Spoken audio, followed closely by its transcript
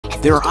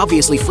There are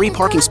obviously free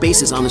parking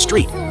spaces on the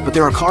street, but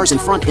there are cars in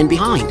front and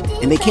behind,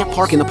 and they can't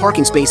park in the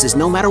parking spaces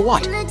no matter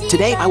what.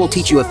 Today I will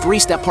teach you a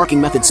 3-step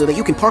parking method so that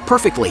you can park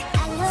perfectly.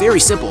 Very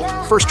simple.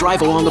 First,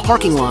 drive along the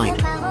parking line.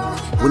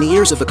 When the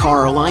ears of the car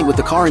are aligned with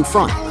the car in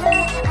front,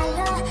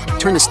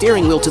 turn the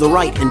steering wheel to the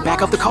right and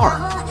back up the car.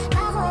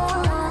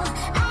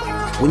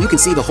 When you can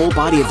see the whole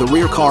body of the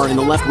rear car in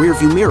the left rear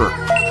view mirror,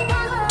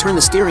 turn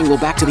the steering wheel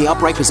back to the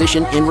upright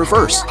position and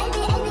reverse.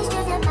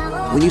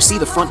 When you see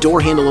the front door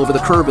handle over the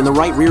curb in the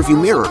right rear view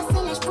mirror,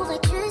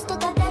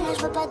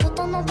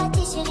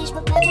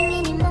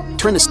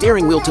 turn the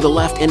steering wheel to the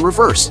left and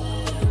reverse.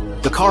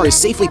 The car is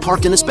safely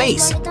parked in the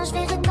space.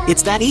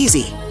 It's that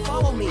easy.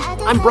 Follow me.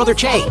 I'm Brother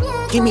Che.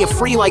 Give me a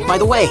free like by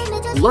the way.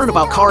 Learn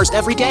about cars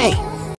every day.